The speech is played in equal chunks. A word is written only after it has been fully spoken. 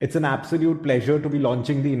It's an absolute pleasure to be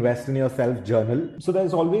launching the Invest in Yourself journal. So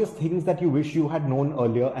there's always things that you wish you had known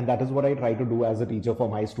earlier, and that is what I try to do as a teacher for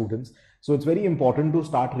my students. So it's very important to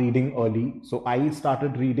start reading early. So I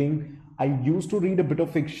started reading. I used to read a bit of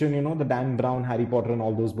fiction, the Dan Brown, Harry Potter, and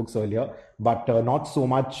all those books earlier, but not so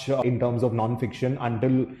much in terms of non-fiction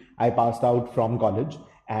until I passed out from college.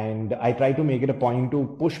 And I try to make it a point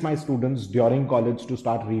to push my students during college to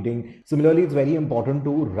start reading. Similarly, it's very important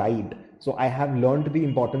to write. So I have learned the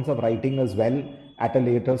importance of writing as well at a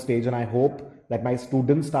later stage, and I hope that my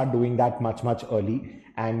students start doing that much, much early.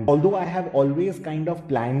 And although I have always kind of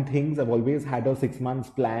planned things, I've always had a 6 months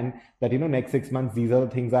plan that, next 6 months, these are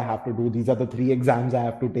the things I have to do. These are the 3 exams I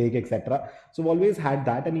have to take, etc. So I've always had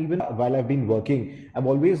that. And even while I've been working, I've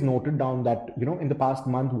always noted down that, in the past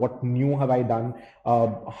month, what new have I done?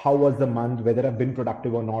 How was the month? Whether I've been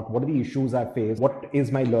productive or not? What are the issues I've faced? What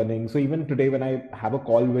is my learning? So even today, when I have a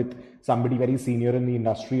call with somebody very senior in the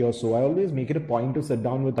industry or so, I always make it a point to sit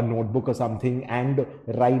down with a notebook or something and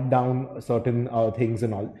write down certain things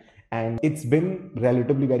and all. And it's been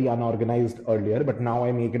relatively very unorganized earlier, but now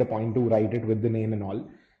I make it a point to write it with the name and all.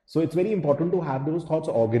 So it's very important to have those thoughts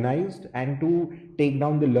organized and to take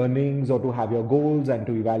down the learnings or to have your goals and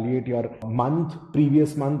to evaluate your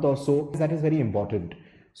previous month or so. That is very important.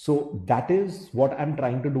 So that is what I'm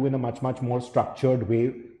trying to do in a much, much more structured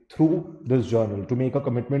way through this journal, to make a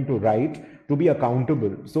commitment to write, to be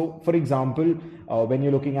accountable. So for example, when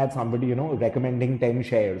you're looking at somebody, recommending 10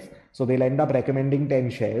 shares, so they'll end up recommending 10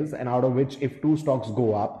 shares, and out of which if 2 stocks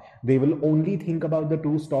go up, they will only think about the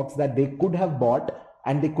 2 stocks that they could have bought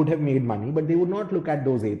and they could have made money, but they would not look at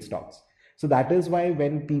those 8 stocks. So that is why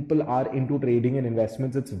when people are into trading and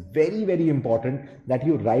investments, it's very, very important that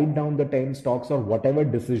you write down the 10 stocks or whatever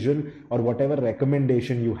decision or whatever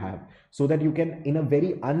recommendation you have, so that you can, in a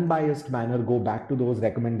very unbiased manner, go back to those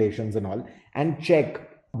recommendations and all and check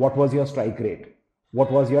what was your strike rate,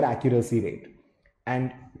 what was your accuracy rate.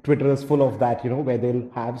 And Twitter is full of that, where they'll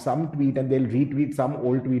have some tweet and they'll retweet some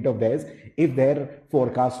old tweet of theirs if their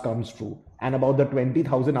forecast comes true. And about the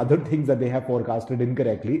 20,000 other things that they have forecasted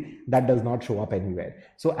incorrectly, that does not show up anywhere.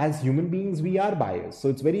 So as human beings, we are biased. So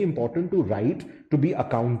it's very important to write, to be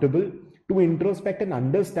accountable, to introspect and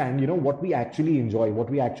understand, what we actually enjoy, what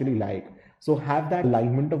we actually like. So have that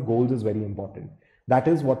alignment of goals is very important. That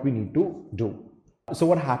is what we need to do. So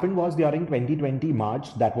what happened was during 2020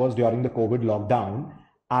 March, that was during the COVID lockdown,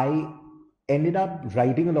 I ended up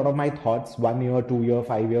writing a lot of my thoughts, 1 year, 2 year,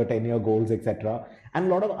 5 year, 10 year goals, etc. And a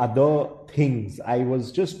lot of other things. I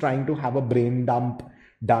was just trying to have a brain dump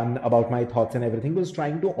done about my thoughts and everything, was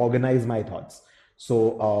trying to organize my thoughts.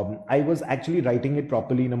 So I was actually writing it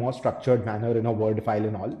properly in a more structured manner in a Word file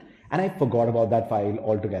and all. And I forgot about that file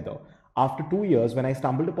altogether. After 2 years, when I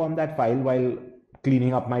stumbled upon that file while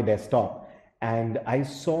cleaning up my desktop, and I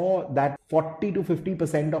saw that 40 to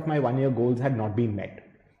 50% of my 1 year goals had not been met.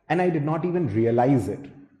 And I did not even realize it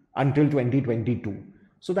until 2022.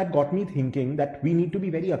 So that got me thinking that we need to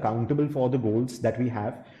be very accountable for the goals that we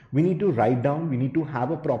have. We need to write down, we need to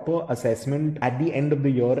have a proper assessment at the end of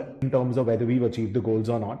the year in terms of whether we've achieved the goals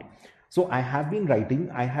or not. So I have been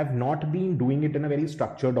writing. I have not been doing it in a very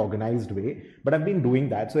structured, organized way, but I've been doing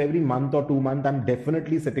that. So every month or 2 months, I'm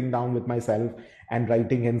definitely sitting down with myself and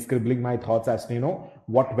writing and scribbling my thoughts as to,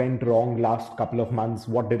 what went wrong last couple of months,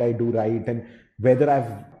 what did I do right, and whether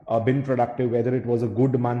I've been productive, whether it was a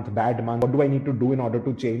good month, bad month, what do I need to do in order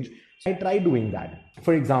to change. So I try doing that.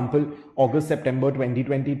 For example, August, September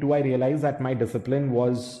 2022, I realized that my discipline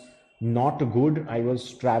was not good. I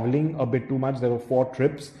was traveling a bit too much. There were 4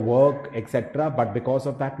 trips, work, etc. But because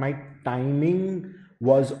of that, my timing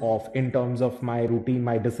was off in terms of my routine,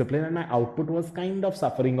 my discipline, and my output was kind of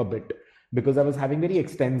suffering a bit because I was having very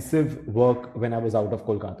extensive work when I was out of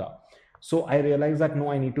Kolkata. So I realized that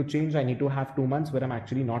no, I need to change. I need to have 2 months where I'm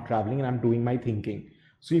actually not traveling and I'm doing my thinking.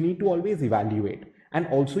 So you need to always evaluate. And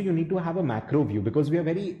also you need to have a macro view, because we are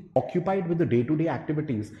very occupied with the day-to-day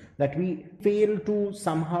activities that we fail to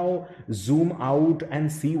somehow zoom out and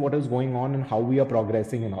see what is going on and how we are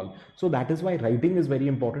progressing and all. So that is why writing is very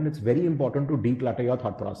important. It's very important to declutter your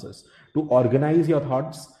thought process, to organize your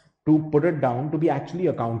thoughts, to put it down, to be actually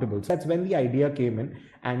accountable. So that's when the idea came in.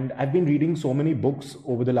 And I've been reading so many books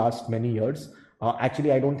over the last many years.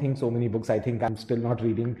 Actually, I don't think so many books. I think I'm still not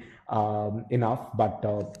reading enough, but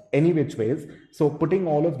any which ways. So putting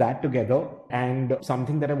all of that together, and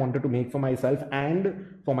something that I wanted to make for myself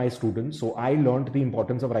and for my students. So I learned the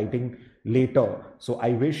importance of writing later. So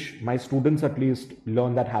I wish my students at least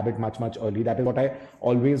learn that habit much, much early. That is what I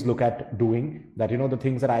always look at doing, that, the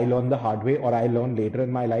things that I learned the hard way or I learned later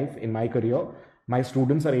in my life, in my career, my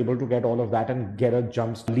students are able to get all of that and get a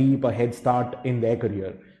leap, a head start in their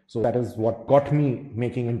career. So that is what got me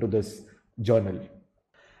making into this journal.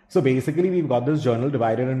 So basically, we've got this journal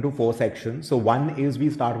divided into 4 sections. So one is we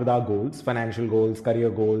start with our goals, financial goals, career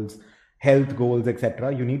goals, health goals,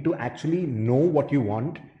 etc. You need to actually know what you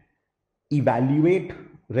want, evaluate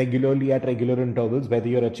regularly at regular intervals whether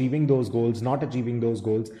you're achieving those goals, not achieving those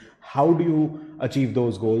goals, how do you achieve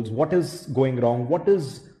those goals, what is going wrong, what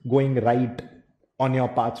is going right on your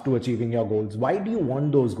path to achieving your goals, why do you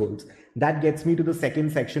want those goals. That gets me to the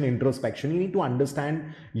second section, introspection. You need to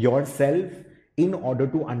understand yourself in order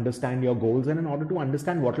to understand your goals and in order to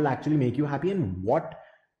understand what will actually make you happy and what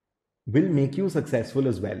will make you successful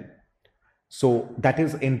as well. So that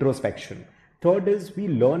is introspection. Third is we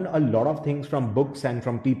learn a lot of things from books and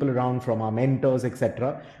from people around, from our mentors,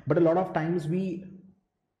 etc. But a lot of times we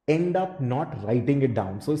end up not writing it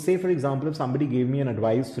down. So say, for example, if somebody gave me an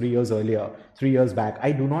advice 3 years back,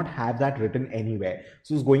 I do not have that written anywhere.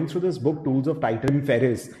 So I was going through this book, Tools of Titan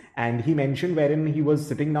Ferriss, and he mentioned wherein he was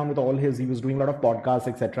sitting down with he was doing a lot of podcasts,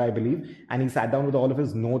 etc., I believe, and he sat down with all of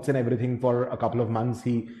his notes and everything for a couple of months.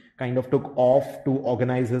 He kind of took off to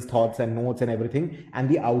organize his thoughts and notes and everything, and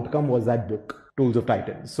the outcome was that book, Tools of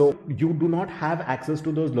Titan. So you do not have access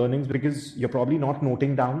to those learnings because you're probably not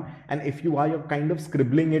noting down, and if you are, you're kind of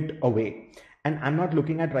scribbling it away. And I'm not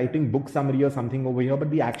looking at writing book summary or something over here,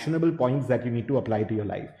 but the actionable points that you need to apply to your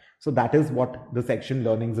life. So that is what the section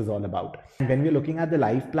learnings is all about. And when we're looking at the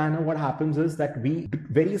life planner, what happens is that we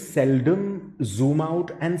very seldom zoom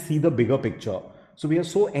out and see the bigger picture. So we are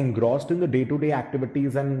so engrossed in the day-to-day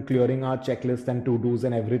activities and clearing our checklist and to-dos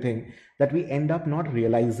and everything that we end up not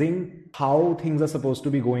realizing how things are supposed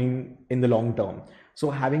to be going in the long term.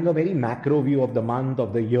 So having a very macro view of the month,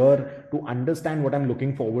 of the year, to understand what I'm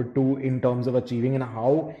looking forward to in terms of achieving and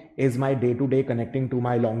how is my day-to-day connecting to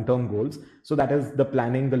my long-term goals. So that is the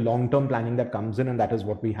planning, the long-term planning that comes in, and that is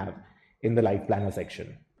what we have in the life planner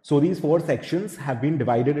section. So these 4 sections have been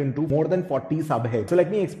divided into more than 40 subheads. So let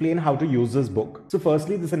me explain how to use this book. So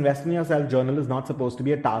firstly, this Invest in Yourself journal is not supposed to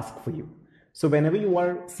be a task for you. So whenever you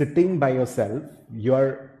are sitting by yourself,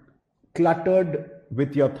 you're cluttered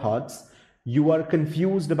with your thoughts, you are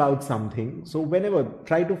confused about something. So whenever,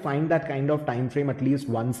 try to find that kind of time frame at least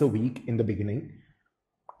once a week in the beginning.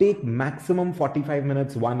 Take maximum 45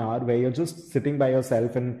 minutes, 1 hour, where you're just sitting by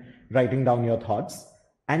yourself and writing down your thoughts,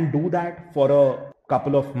 and do that for a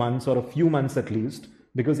couple of months or a few months at least,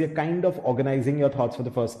 because you're kind of organizing your thoughts for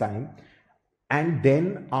the first time. And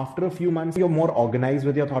then after a few months, you're more organized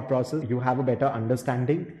with your thought process, you have a better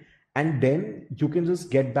understanding, and then you can just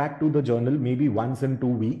get back to the journal maybe once in 2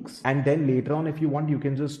 weeks. And then later on, if you want, you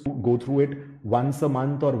can just go through it once a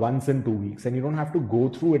month or once in 2 weeks, and you don't have to go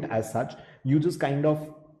through it as such. You just kind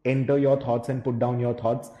of enter your thoughts and put down your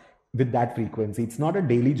thoughts with that frequency. It's not a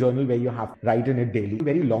daily journal where you have to write in it daily,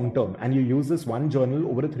 very long term, and you use this one journal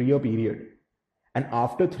over a 3-year period. And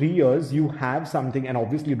after 3 years, you have something, and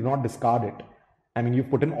obviously you do not discard it. I mean, you've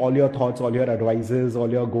put in all your thoughts, all your advices, all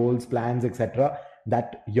your goals, plans, etc.,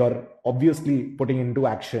 that you're obviously putting into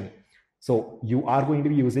action. So you are going to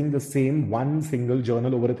be using the same one single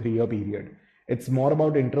journal over a 3-year period. It's more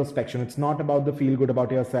about introspection. It's not about the feel good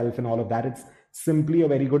about yourself and all of that. It's simply a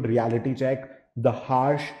very good reality check, the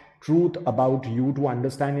harsh truth about you, to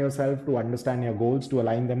understand yourself, to understand your goals, to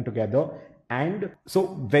align them together. And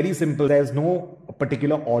so very simple. There's no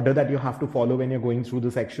particular order that you have to follow when you're going through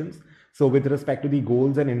the sections. So with respect to the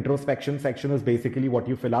goals and introspection section is basically what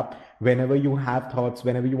you fill up whenever you have thoughts,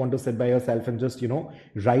 whenever you want to sit by yourself and just,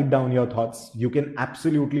 write down your thoughts. You can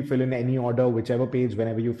absolutely fill in any order, whichever page,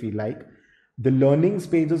 whenever you feel like. The learnings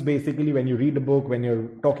page is basically when you read a book, when you're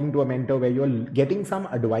talking to a mentor, where you're getting some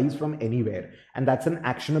advice from anywhere, and that's an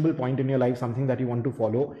actionable point in your life, something that you want to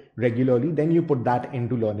follow regularly, then you put that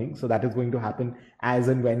into learning. So that is going to happen as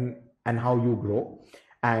and when and how you grow.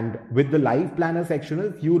 And with the life planner section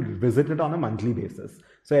is you visit it on a monthly basis.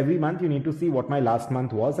 So every month you need to see what my last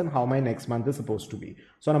month was and how my next month is supposed to be.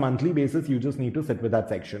 So on a monthly basis, you just need to sit with that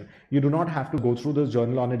section. You do not have to go through this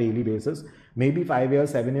journal on a daily basis. Maybe 5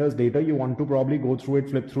 years, 7 years later, you want to probably go through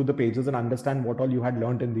it, flip through the pages and understand what all you had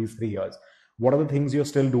learned in these 3 years. What are the things you're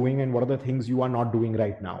still doing and what are the things you are not doing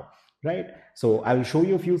right now? Right? So I'll show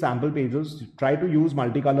you a few sample pages. Try to use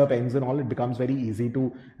multicolor pens and all. It becomes very easy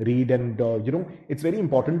to read, and it's very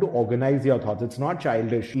important to organize your thoughts. It's not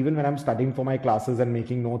childish. Even when I'm studying for my classes and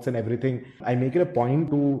making notes and everything, I make it a point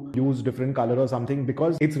to use different color or something,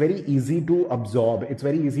 because it's very easy to absorb. It's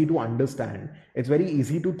very easy to understand. It's very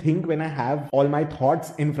easy to think when I have all my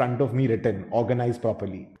thoughts in front of me written, organized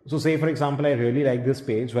properly. So say, for example, I really like this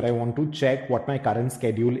page where I want to check what my current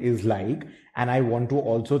schedule is like, and I want to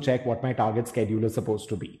also check what my target schedule is supposed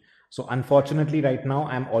to be. So unfortunately right now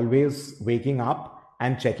I'm always waking up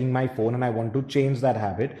and checking my phone, and I want to change that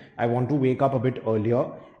habit. I want to wake up a bit earlier,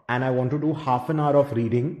 and I want to do half an hour of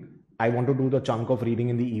reading. I want to do the chunk of reading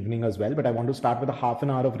in the evening as well, but I want to start with a half an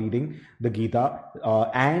hour of reading the Gita,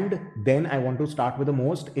 and then I want to start with the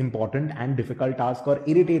most important and difficult task or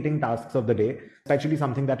irritating tasks of the day, especially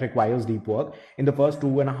something that requires deep work, in the first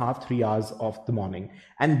 2.5, 3 hours of the morning,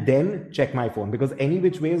 and then check my phone, because any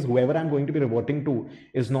which ways, whoever I'm going to be reverting to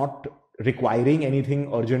is not requiring anything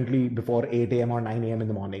urgently before 8 a.m. or 9 a.m. in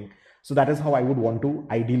the morning. So that is how I would want to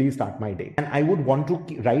ideally start my day. And I would want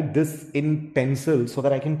to write this in pencil so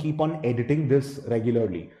that I can keep on editing this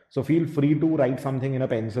regularly. So feel free to write something in a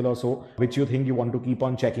pencil or so, which you think you want to keep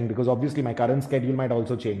on checking, because obviously my current schedule might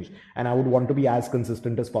also change, and I would want to be as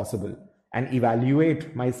consistent as possible and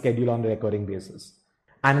evaluate my schedule on a recurring basis.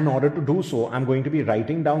 And in order to do so, I'm going to be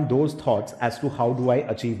writing down those thoughts as to how do I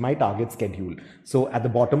achieve my target schedule. So at the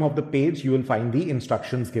bottom of the page, you will find the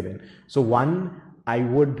instructions given. So one, I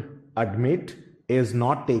would admit, is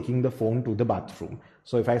not taking the phone to the bathroom.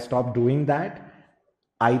 So if I stop doing that,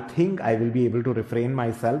 I think I will be able to refrain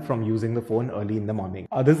myself from using the phone early in the morning.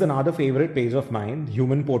 This is another favorite page of mine,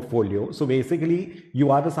 Human Portfolio. So basically,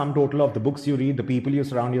 you are the sum total of the books you read, the people you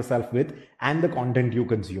surround yourself with, and the content you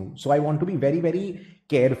consume. So I want to be very, very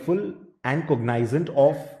careful and cognizant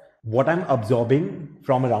of what I'm absorbing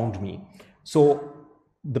from around me. So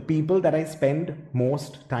the people that I spend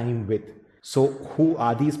most time with. So who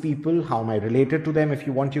are these people? How am I related to them? If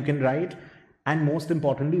you want, you can write. And most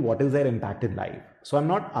importantly, what is their impact in life? So I'm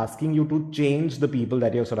not asking you to change the people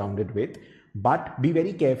that you're surrounded with, but be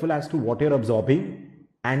very careful as to what you're absorbing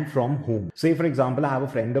and from whom. Say, for example, I have a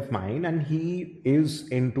friend of mine and he is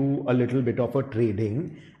into a little bit of a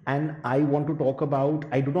trading, and I want to talk about,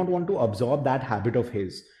 I do not want to absorb that habit of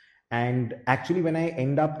his. And actually, when I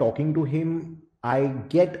end up talking to him, I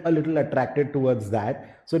get a little attracted towards that.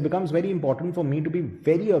 So it becomes very important for me to be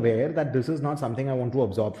very aware that this is not something I want to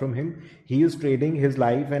absorb from him. He is trading, his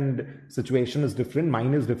life and situation is different.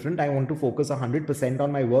 Mine is different. I want to focus 100%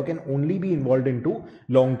 on my work and only be involved into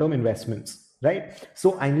long-term investments, right?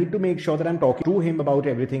 So I need to make sure that I'm talking to him about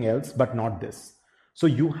everything else, but not this. So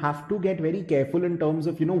you have to get very careful in terms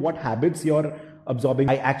of, what habits you're absorbing.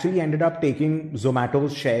 I actually ended up taking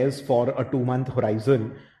Zomato's shares for a 2-month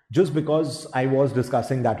horizon, just because I was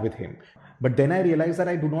discussing that with him. But then I realized that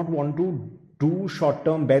I do not want to do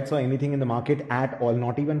short-term bets or anything in the market at all,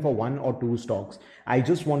 not even for 1 or 2 stocks. I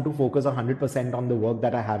just want to focus 100% on the work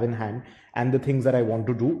that I have in hand and the things that I want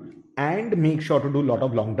to do, and make sure to do a lot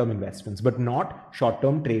of long-term investments, but not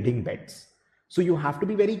short-term trading bets. So you have to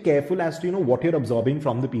be very careful as to, what you're absorbing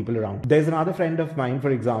from the people around. There's another friend of mine, for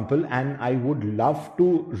example, and I would love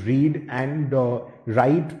to read and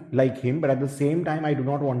write like him, but at the same time, I do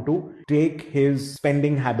not want to take his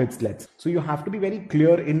spending habits. So you have to be very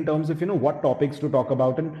clear in terms of, what topics to talk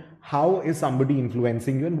about and how is somebody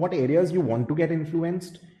influencing you, and what areas you want to get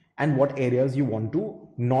influenced and what areas you want to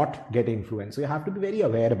not get influenced. So you have to be very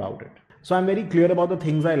aware about it. So I'm very clear about the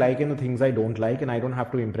things I like and the things I don't like, and I don't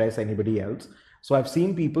have to impress anybody else. So I've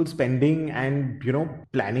seen people spending and,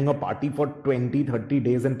 planning a party for 20, 30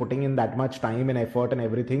 days and putting in that much time and effort and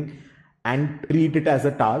everything and treat it as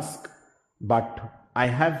a task. But I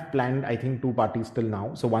have planned, I think, 2 parties till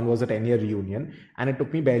now. So one was a 10-year reunion, and it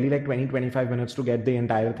took me barely like 20, 25 minutes to get the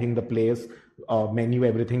entire thing, the place, menu,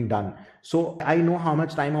 everything done. So I know how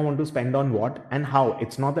much time I want to spend on what and how.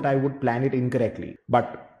 It's not that I would plan it incorrectly,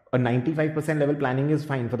 but a 95% level planning is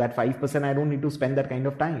fine. For that 5%, I don't need to spend that kind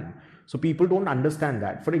of time. So people don't understand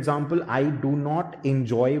that. For example, I do not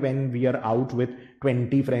enjoy when we are out with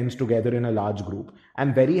 20 friends together in a large group.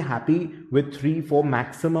 I'm very happy with 3, 4,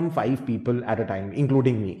 maximum 5 people at a time,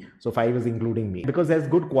 including me. So 5 is including me, because there's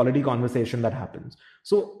good quality conversation that happens.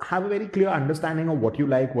 So have a very clear understanding of what you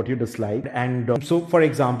like, what you dislike. And so, for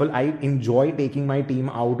example, I enjoy taking my team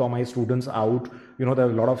out or my students out. There are a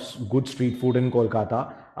lot of good street food in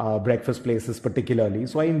Kolkata, breakfast places particularly.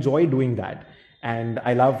 So I enjoy doing that. And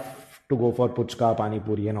I love to go for puchka, pani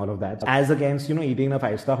puri and all of that. As against, eating in a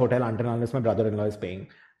 5-star hotel until unless my brother-in-law is paying.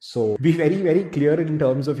 So be very, very clear in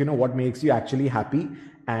terms of, what makes you actually happy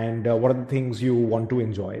and what are the things you want to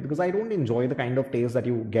enjoy. Because I don't enjoy the kind of taste that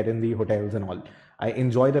you get in the hotels and all. I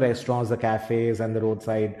enjoy the restaurants, the cafes and the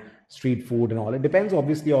roadside street food and all. It depends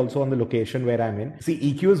obviously also on the location where I'm in. See,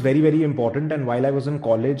 EQ is very, very important. And while I was in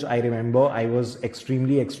college, I remember I was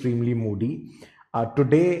extremely, extremely moody.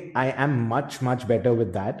 Today, I am much, much better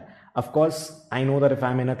with that. Of course, I know that if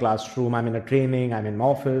I'm in a classroom, I'm in a training, I'm in my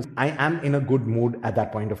office, I am in a good mood at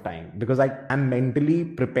that point of time because I am mentally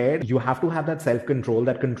prepared. You have to have that self-control,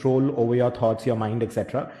 that control over your thoughts, your mind,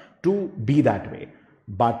 etc. to be that way.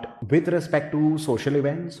 But with respect to social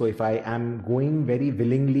events, so if I am going very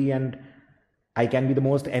willingly and I can be the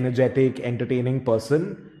most energetic, entertaining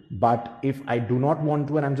person, but if I do not want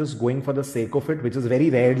to and I'm just going for the sake of it, which is very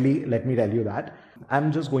rarely, let me tell you that,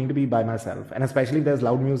 I'm just going to be by myself. And especially if there's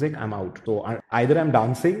loud music, I'm out. So either I'm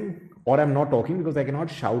dancing or I'm not talking because I cannot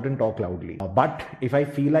shout and talk loudly. But if I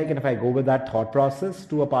feel like and if I go with that thought process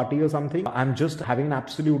to a party or something, I'm just having an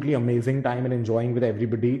absolutely amazing time and enjoying with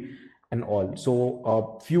everybody and all.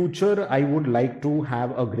 So, future, I would like to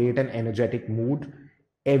have a great and energetic mood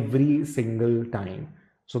every single time.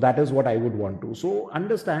 So that is what I would want to. So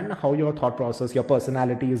understand how your thought process, your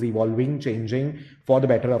personality is evolving, changing for the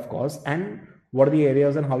better, of course, and what are the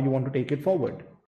areas and how you want to take it forward.